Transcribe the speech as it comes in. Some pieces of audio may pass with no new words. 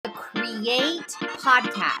Create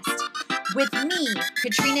podcast with me,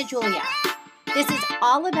 Katrina Julia. This is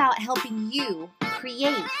all about helping you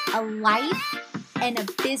create a life and a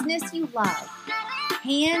business you love,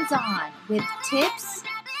 hands-on with tips,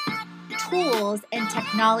 tools, and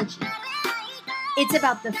technology. It's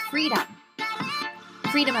about the freedom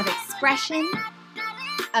of expression,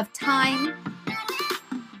 of time,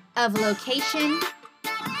 of location,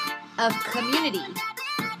 of community,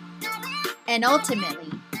 and ultimately,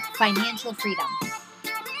 financial freedom.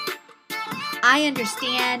 I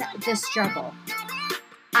understand the struggle.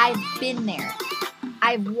 I've been there.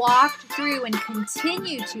 I've walked through and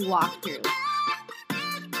continue to walk through.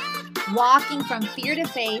 Walking from fear to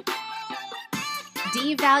faith,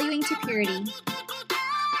 devaluing to purity,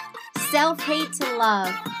 self-hate to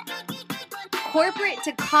love, corporate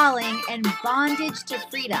to calling, and bondage to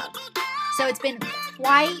freedom. So it's been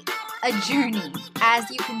quite a journey,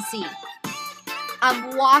 as you can see.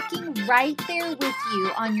 I'm walking right there with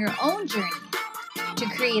you on your own journey to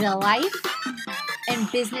create a life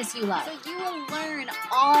and business you love. So you will learn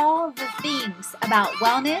all the things about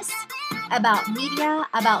wellness, about media,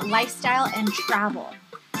 about lifestyle, and travel.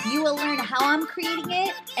 You will learn how I'm creating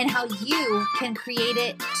it and how you can create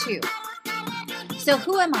it too. So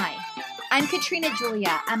who am I? I'm Katrina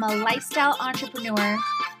Julia. I'm a lifestyle entrepreneur,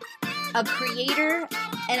 a creator,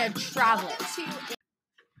 and a traveler.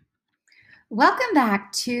 Welcome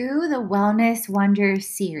back to the Wellness Wonder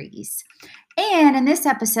series. And in this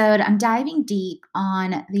episode, I'm diving deep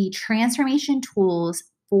on the transformation tools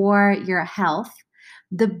for your health,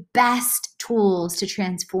 the best tools to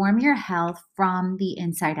transform your health from the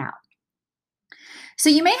inside out. So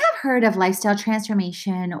you may have heard of lifestyle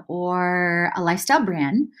transformation or a lifestyle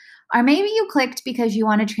brand, or maybe you clicked because you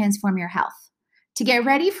want to transform your health. To get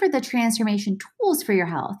ready for the transformation tools for your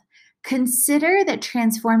health, consider that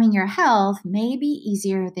transforming your health may be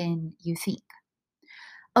easier than you think.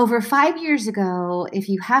 Over 5 years ago, if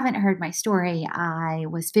you haven't heard my story, I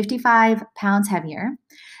was 55 pounds heavier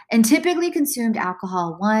and typically consumed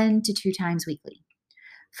alcohol 1 to 2 times weekly.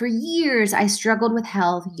 For years, I struggled with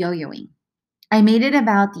health yo-yoing. I made it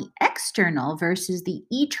about the external versus the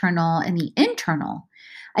eternal and the internal.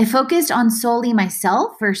 I focused on solely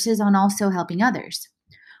myself versus on also helping others.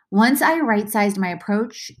 Once I right-sized my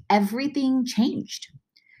approach, everything changed.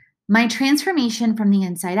 My transformation from the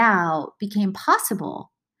inside out became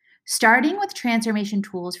possible, starting with transformation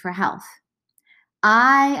tools for health.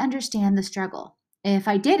 I understand the struggle. If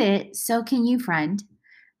I did it, so can you, friend.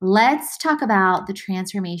 Let's talk about the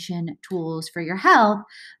transformation tools for your health.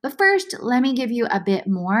 But first, let me give you a bit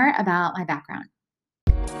more about my background.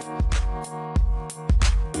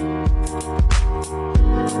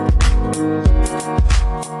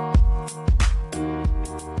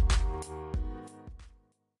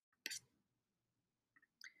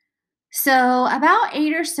 So about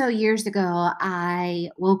 8 or so years ago, I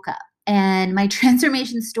woke up and my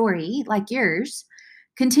transformation story, like yours,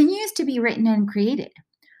 continues to be written and created.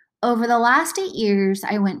 Over the last 8 years,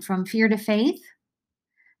 I went from fear to faith,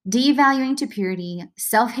 devaluing to purity,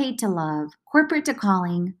 self-hate to love, corporate to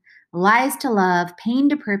calling, lies to love, pain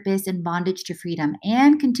to purpose, and bondage to freedom,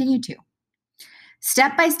 and continue to.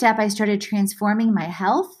 Step by step, I started transforming my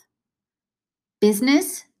health,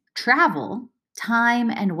 business, travel,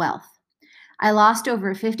 time, and wealth. I lost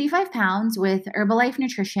over 55 pounds with Herbalife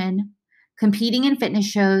Nutrition, competing in fitness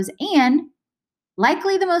shows, and,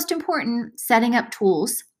 likely the most important, setting up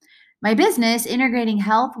tools. My business, integrating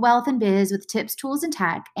health, wealth, and biz with tips, tools, and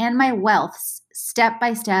tech, and my wealth step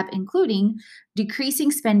by step, including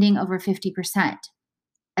decreasing spending over 50%,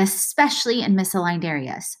 especially in misaligned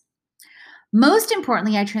areas. Most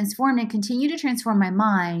importantly, I transformed and continue to transform my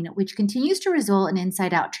mind, which continues to result in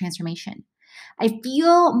inside-out transformation. I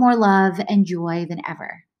feel more love and joy than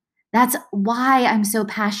ever. That's why I'm so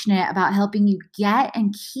passionate about helping you get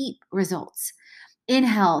and keep results in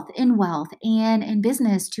health, in wealth, and in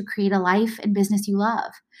business to create a life and business you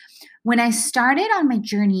love. When I started on my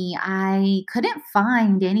journey, I couldn't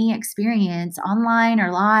find any experience online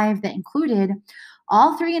or live that included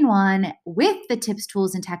all 3-in-1 with the tips,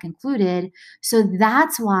 tools, and tech included. So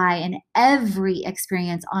that's why in every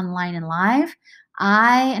experience online and live,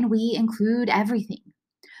 I and we include everything.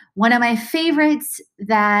 One of my favorites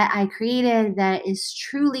that I created that is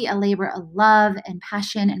truly a labor of love and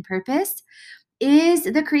passion and purpose is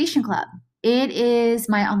the Creation Club. It is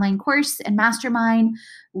my online course and mastermind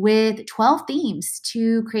with 12 themes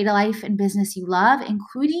to create a life and business you love,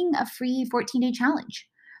 including a free 14-day challenge.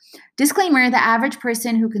 Disclaimer, the average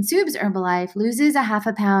person who consumes Herbalife loses a half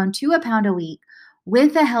a pound to a pound a week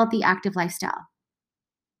with a healthy, active lifestyle.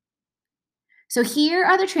 So here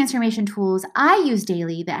are the transformation tools I use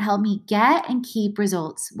daily that help me get and keep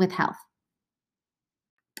results with health.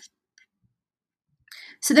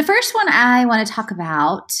 So the first one I want to talk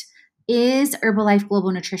about is Herbalife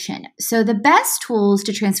Global Nutrition. So the best tools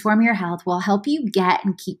to transform your health will help you get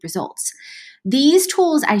and keep results. These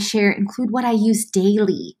tools I share include what I use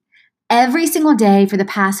daily. Every single day for the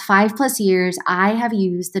past 5+ years, I have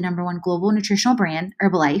used the number one global nutritional brand,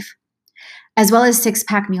 Herbalife, as well as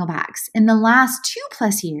 6-pack meal bags. In the last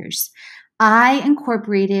 2+ years, I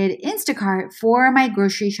incorporated Instacart for my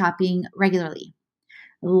grocery shopping regularly.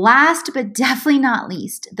 Last but definitely not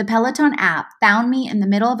least, the Peloton app found me in the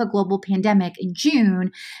middle of a global pandemic in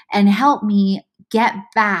June and helped me get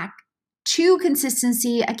back to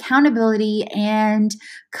consistency, accountability, and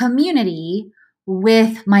community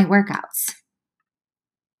with my workouts.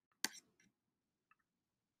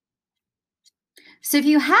 So, if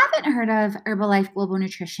you haven't heard of Herbalife Global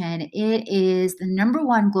Nutrition, it is the number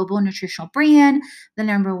one global nutritional brand, the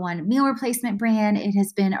number one meal replacement brand. It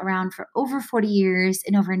has been around for over 40 years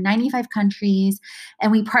in over 95 countries, and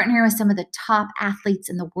we partner with some of the top athletes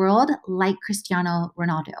in the world, like Cristiano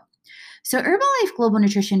Ronaldo. So, Herbalife Global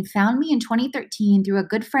Nutrition found me in 2013 through a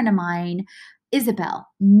good friend of mine, Isabel.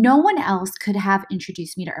 No one else could have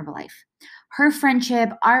introduced me to Herbalife. Her friendship,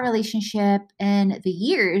 our relationship, and the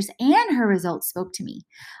years and her results spoke to me.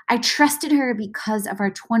 I trusted her because of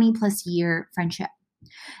our 20+ year friendship.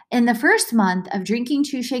 In the first month of drinking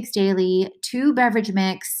 2 shakes daily, 2 beverage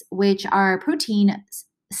mix, which are protein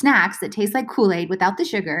snacks that taste like Kool-Aid without the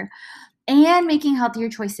sugar, and making healthier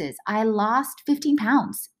choices, I lost 15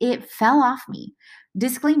 pounds. It fell off me.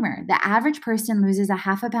 Disclaimer: the average person loses a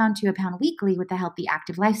half a pound to a pound weekly with a healthy,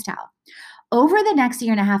 active lifestyle. Over the next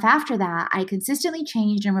year and a half after that, I consistently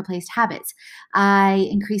changed and replaced habits. I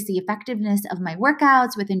increased the effectiveness of my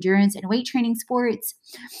workouts with endurance and weight training sports.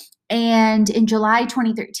 And in July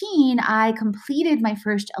 2013, I completed my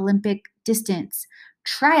first Olympic distance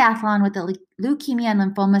triathlon with the Leukemia and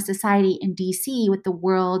Lymphoma Society in DC, with the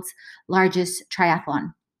world's largest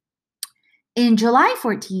triathlon. In July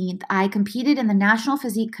 14th, I competed in the National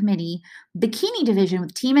Physique Committee bikini division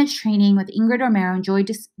with Team Edge Training with Ingrid Romero and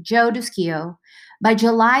Joe Duskio. By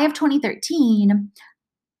July of 2013,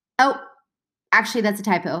 oh, actually, that's a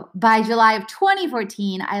typo. By July of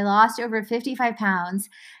 2014, I lost over 55 pounds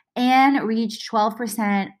and reached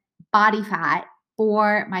 12% body fat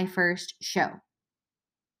for my first show.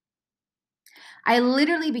 I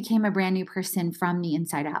literally became a brand new person from the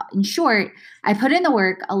inside out. In short, I put in the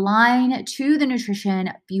work aligned to the nutrition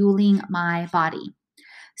fueling my body.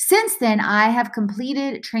 Since then, I have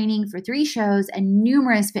completed training for 3 shows and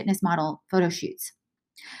numerous fitness model photo shoots.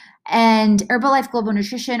 And Herbalife Global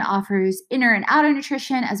Nutrition offers inner and outer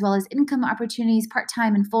nutrition, as well as income opportunities,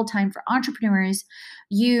 part-time and full-time, for entrepreneurs.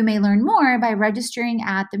 You may learn more by registering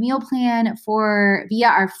at the meal plan via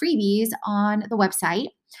our freebies on the website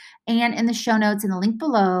and in the show notes in the link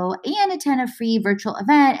below, and attend a free virtual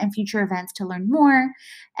event and future events to learn more.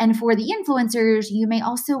 And for the influencers, you may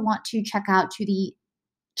also want to check out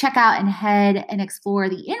and head and explore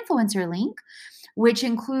the influencer link, which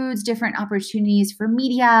includes different opportunities for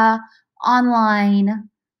media, online,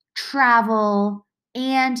 travel,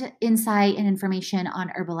 and insight and information on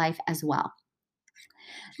Herbalife as well.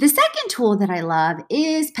 The second tool that I love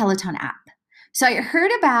is Peloton app. So I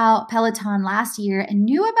heard about Peloton last year and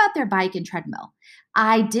knew about their bike and treadmill.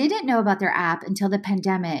 I didn't know about their app until the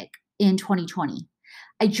pandemic in 2020.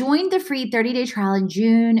 I joined the free 30-day trial in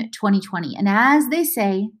June 2020. And as they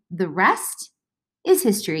say, the rest is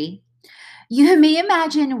history. You may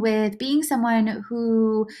imagine, with being someone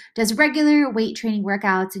who does regular weight training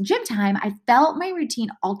workouts and gym time, I felt my routine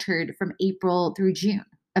altered from April through June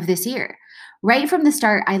of this year. Right from the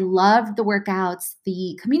start, I loved the workouts,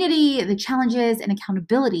 the community, the challenges, and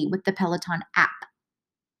accountability with the Peloton app.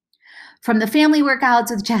 From the family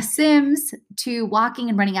workouts with Jess Sims, to walking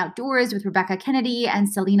and running outdoors with Rebecca Kennedy and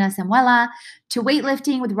Selena Samuela, to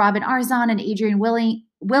weightlifting with Robin Arzon and Adrian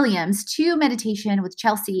Williams, to meditation with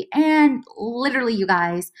Chelsea, and literally, you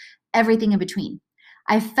guys, everything in between.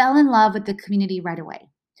 I fell in love with the community right away.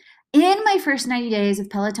 In my first 90 days of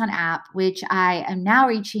Peloton app, which I am now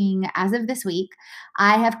reaching as of this week,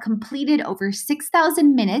 I have completed over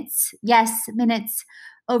 6,000 minutes, yes, minutes,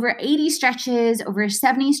 over 80 stretches, over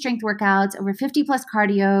 70 strength workouts, over 50+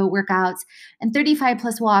 cardio workouts, and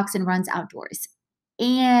 35+ walks and runs outdoors.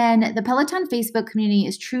 And the Peloton Facebook community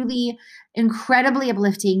is truly incredibly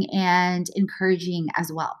uplifting and encouraging as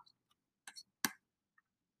well.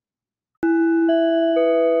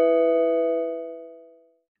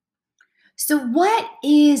 So, what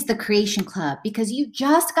is the Creation Club? Because you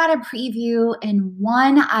just got a preview in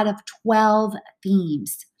 1 out of 12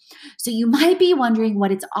 themes. So, you might be wondering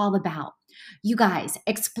what it's all about. You guys,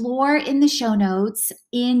 explore in the show notes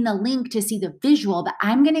in the link to see the visual, but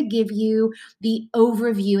I'm going to give you the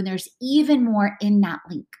overview, and there's even more in that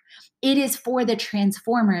link. It is for the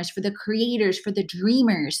transformers, for the creators, for the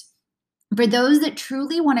dreamers, for those that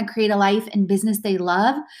truly want to create a life and business they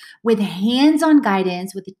love, with hands on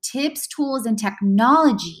guidance, with tips, tools, and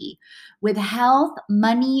technology, with health,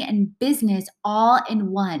 money, and business all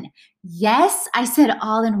in one. Yes, I said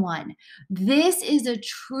all in one. This is a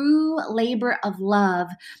true labor of love.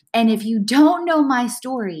 And if you don't know my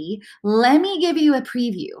story, let me give you a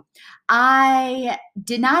preview. I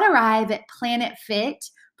did not arrive at Planet Fit,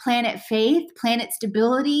 Planet Faith, Planet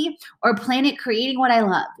Stability, or Planet Creating what I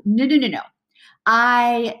love. No, no, no, no.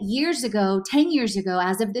 Years ago, 10 years ago,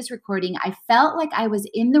 as of this recording, I felt like I was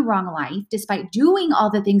in the wrong life despite doing all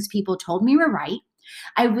the things people told me were right.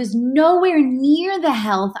 I was nowhere near the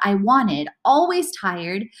health I wanted, always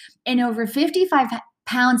tired, and over 55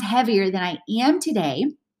 pounds heavier than I am today.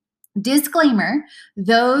 Disclaimer,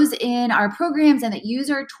 those in our programs and that use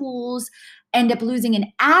our tools end up losing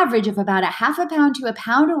an average of about a half a pound to a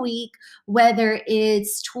pound a week, whether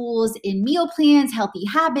it's tools in meal plans, healthy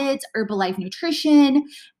habits, Herbalife nutrition,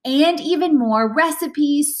 and even more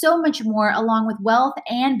recipes, so much more, along with wealth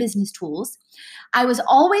and business tools. I was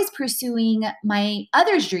always pursuing my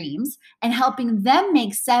others' dreams and helping them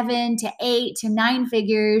make 7 to 8 to 9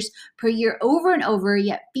 figures per year over and over,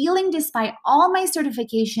 yet feeling despite all my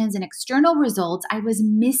certifications and external results, I was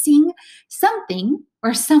missing something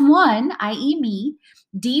or someone, i.e., me,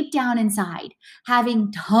 deep down inside,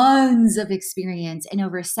 having tons of experience in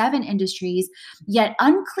over 7 industries, yet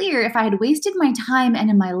unclear if I had wasted my time and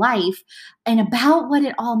in my life and about what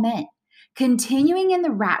it all meant. Continuing in the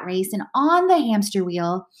rat race and on the hamster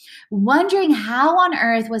wheel, wondering how on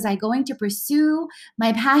earth was I going to pursue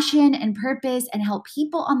my passion and purpose and help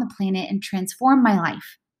people on the planet and transform my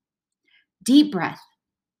life. Deep breath.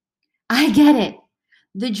 I get it.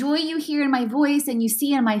 The joy you hear in my voice and you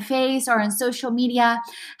see in my face or on social media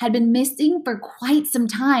had been missing for quite some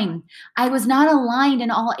time. I was not aligned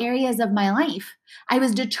in all areas of my life. I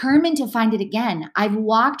was determined to find it again. I've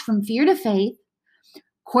walked from fear to faith,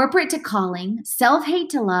 corporate to calling, self-hate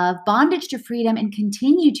to love, bondage to freedom, and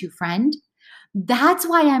continue to, friend. That's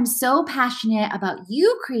why I'm so passionate about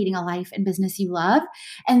you creating a life and business you love.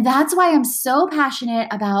 And that's why I'm so passionate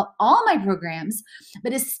about all my programs,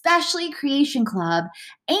 but especially Creation Club.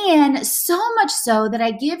 And so much so that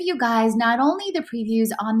I give you guys not only the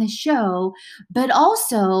previews on the show, but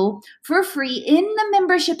also for free in the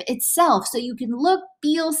membership itself. So you can look,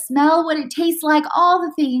 feel, smell what it tastes like, all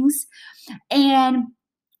the things. And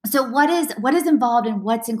so what is involved and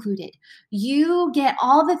what's included? You get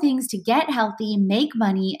all the things to get healthy, make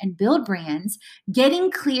money, and build brands, getting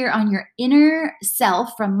clear on your inner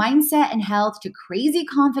self from mindset and health to crazy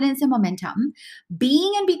confidence and momentum,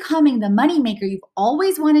 being and becoming the moneymaker you've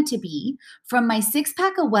always wanted to be, from my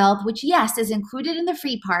 6-pack of wealth, which yes, is included in the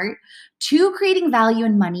free part, to creating value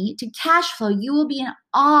and money, to cash flow. You will be in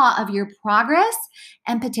awe of your progress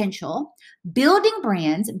and potential. Building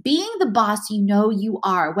brands, being the boss you know you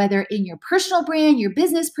are, whether in your personal brand, your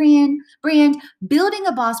business brand, building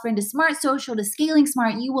a boss brand to Smart Social to Scaling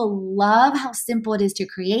Smart. You will love how simple it is to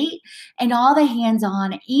create and all the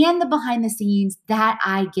hands-on and the behind the scenes that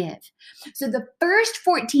I give. So the first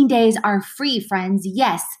 14 days are free, friends.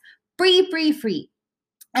 Yes, free, free, free.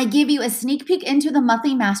 I give you a sneak peek into the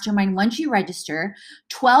monthly mastermind once you register,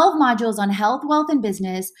 12 modules on health, wealth, and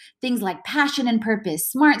business, things like passion and purpose,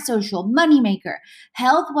 Smart Social, Moneymaker,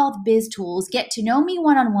 health, wealth, biz tools, get to know me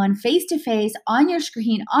one-on-one, face-to-face, on your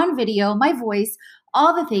screen, on video, my voice,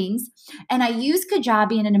 all the things. And I use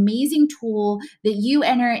Kajabi, an amazing tool that you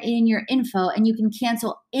enter in your info and you can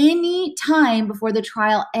cancel any time before the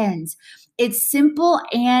trial ends. It's simple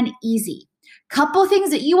and easy. Couple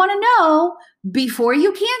things that you want to know before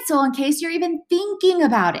you cancel in case you're even thinking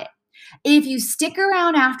about it. If you stick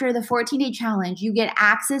around after the 14-day challenge, you get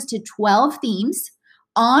access to 12 themes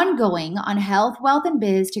ongoing on health, wealth, and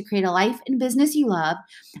biz to create a life and business you love,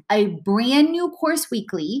 a brand new course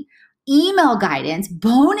weekly, email guidance,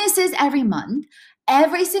 bonuses every month.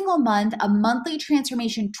 Every single month, a monthly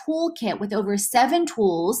transformation toolkit with over 7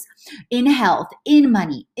 tools in health, in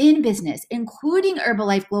money, in business, including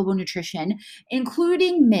Herbalife Global Nutrition,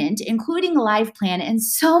 including Mint, including Life Plan, and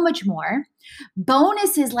so much more.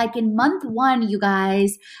 Bonuses like in month 1, you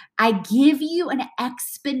guys, I give you an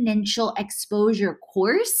exponential exposure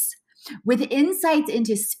course with insights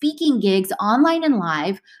into speaking gigs online and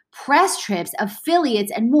live, press trips,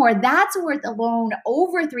 affiliates, and more. That's worth alone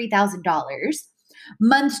over $3,000.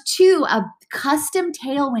 Month 2, a custom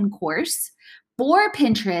Tailwind course for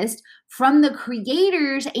Pinterest from the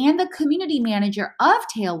creators and the community manager of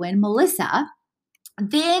Tailwind, Melissa.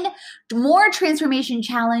 Then more transformation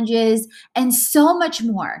challenges and so much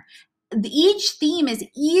more. Each theme is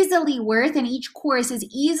easily worth, and each course is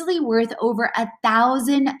easily worth over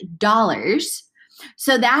 $1,000.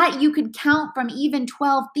 So that you could count from even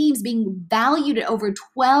 12 themes being valued at over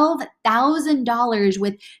 $12,000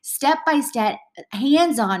 with step-by-step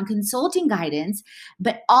hands-on consulting guidance,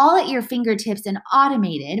 but all at your fingertips and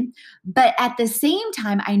automated. But at the same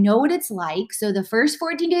time, I know what it's like. So the first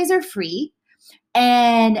 14 days are free.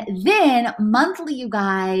 And then monthly, you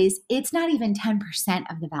guys, it's not even 10%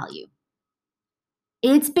 of the value.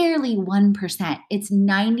 It's barely 1%. It's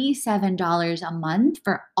 $97 a month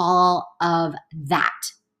for all of that.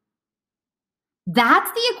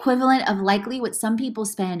 That's the equivalent of likely what some people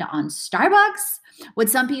spend on Starbucks, what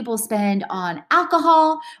some people spend on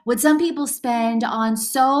alcohol, what some people spend on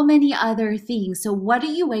so many other things. So what are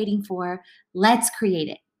you waiting for? Let's create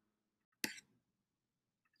it.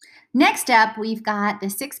 Next up, we've got the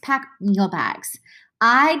 6-pack meal bags.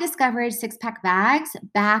 I discovered 6-pack bags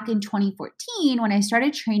back in 2014 when I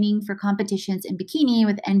started training for competitions in bikini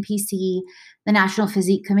with NPC, the National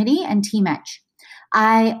Physique Committee, and Team Edge.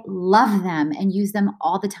 I love them and use them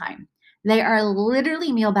all the time. They are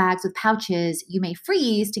literally meal bags with pouches you may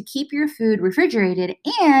freeze to keep your food refrigerated,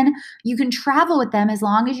 and you can travel with them as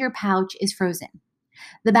long as your pouch is frozen.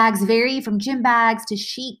 The bags vary from gym bags to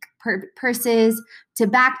chic purses to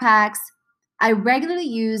backpacks. I regularly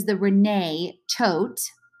use the Renee tote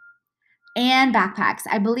and backpacks.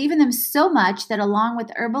 I believe in them so much that along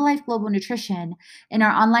with Herbalife Global Nutrition in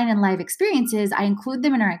our online and live experiences, I include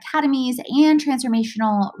them in our academies and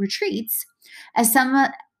transformational retreats as some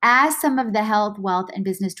of the health, wealth, and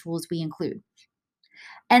business tools we include.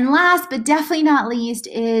 And last but definitely not least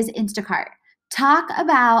is Instacart. Talk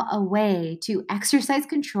about a way to exercise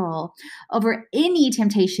control over any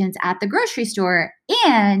temptations at the grocery store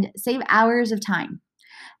and save hours of time.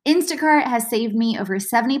 Instacart has saved me over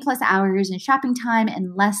 70 plus hours in shopping time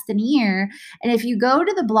in less than a year. And if you go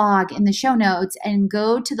to the blog in the show notes and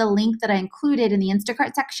go to the link that I included in the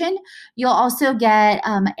Instacart section, you'll also get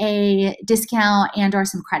a discount and or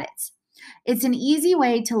some credits. It's an easy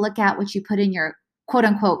way to look at what you put in your quote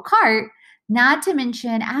unquote cart, not to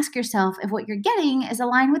mention ask yourself if what you're getting is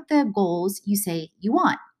aligned with the goals you say you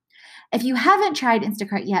want. If you haven't tried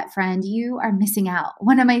Instacart yet, friend, you are missing out.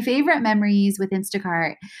 One of my favorite memories with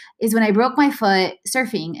Instacart is when I broke my foot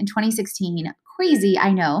surfing in 2016. Crazy,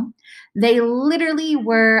 I know. They literally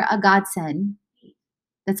were a godsend.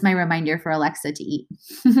 That's my reminder for Alexa to eat.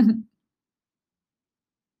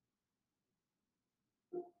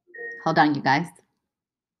 Hold on, you guys.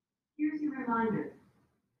 Here's your reminder.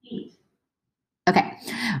 Eat. Okay,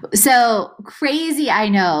 so crazy, I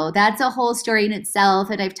know. That's a whole story in itself,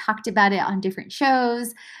 and I've talked about it on different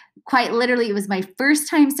shows. Quite literally, it was my first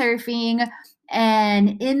time surfing,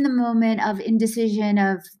 and in the moment of indecision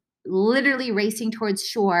of literally racing towards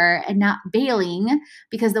shore and not bailing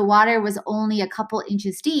because the water was only a couple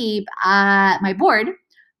inches deep, my board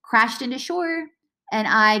crashed into shore, and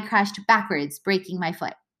I crashed backwards, breaking my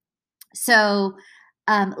foot. So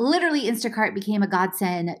literally Instacart became a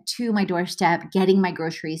godsend to my doorstep, getting my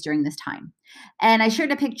groceries during this time. And I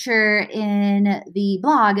shared a picture in the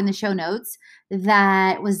blog in the show notes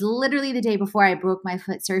that was literally the day before I broke my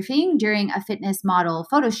foot surfing during a fitness model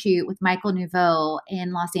photo shoot with Michael Nouveau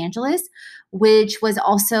in Los Angeles, which was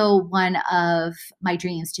also one of my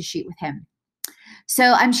dreams to shoot with him.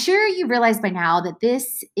 So I'm sure you realize by now that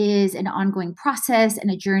this is an ongoing process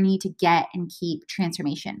and a journey to get and keep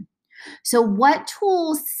transformation. So what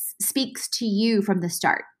tools speaks to you from the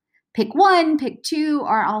start? Pick one, pick two,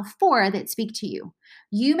 or all four that speak to you.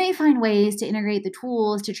 You may find ways to integrate the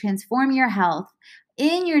tools to transform your health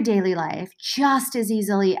in your daily life just as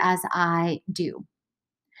easily as I do.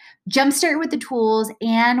 Jumpstart with the tools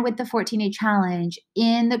and with the 14-day challenge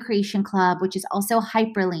in the Creation Club, which is also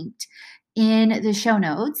hyperlinked in the show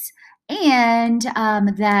notes, and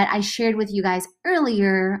that I shared with you guys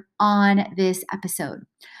earlier on this episode.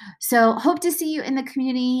 So hope to see you in the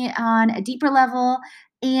community on a deeper level.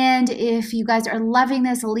 And if you guys are loving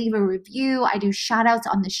this, leave a review. I do shout outs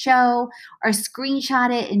on the show, or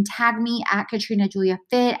screenshot it and tag me at Katrina Julia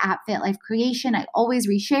Fit at Fit Life Creation. I always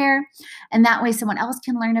reshare. And that way someone else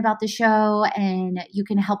can learn about the show and you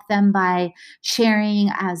can help them by sharing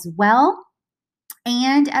as well.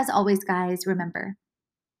 And as always, guys, remember,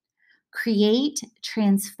 Create,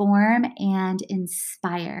 transform, and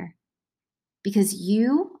inspire because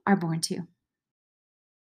you are born to.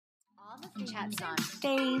 All the chats on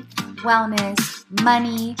faith, wellness,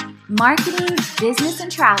 money, marketing, business,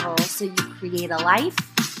 and travel so you create a life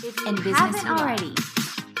and business already.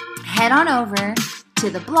 Head on over to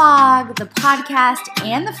the blog, the podcast,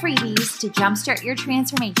 and the freebies to jumpstart your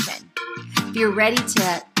transformation. If you're ready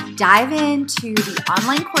to dive into the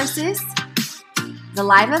online courses, the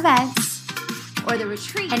live events, or the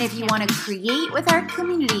retreat, and if you want to create with our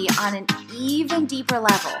community on an even deeper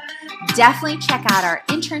level, definitely check out our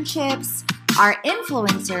internships, our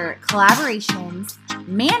influencer collaborations,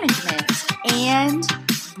 management, and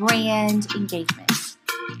brand engagement.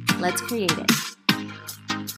 Let's create it.